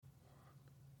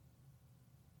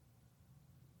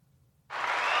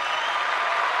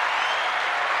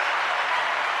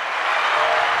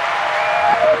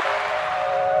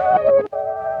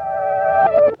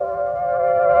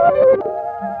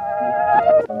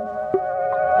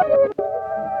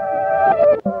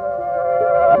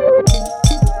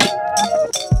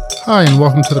Hi, and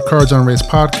welcome to the Cards on Race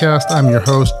podcast. I'm your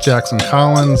host, Jackson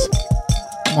Collins.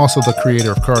 I'm also the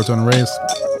creator of Cards on Race.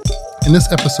 In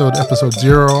this episode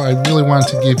 0, I really wanted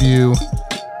to give you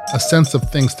a sense of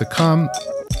things to come.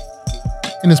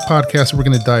 In this podcast, we're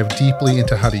going to dive deeply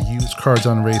into how to use Cards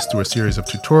on Race through a series of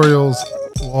tutorials.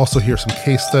 We'll also hear some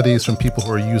case studies from people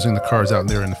who are using the cards out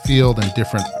there in the field and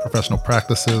different professional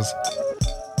practices.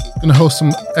 I'm going to host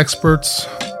some experts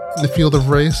in the field of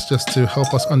race just to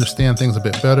help us understand things a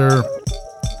bit better.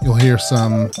 You'll hear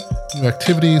some new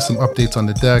activities, some updates on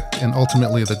the deck, and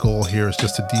ultimately the goal here is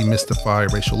just to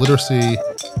demystify racial literacy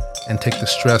and take the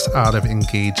stress out of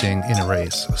engaging in a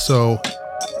race. So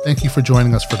thank you for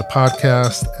joining us for the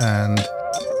podcast, and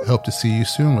I hope to see you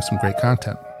soon with some great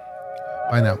content.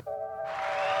 Bye now.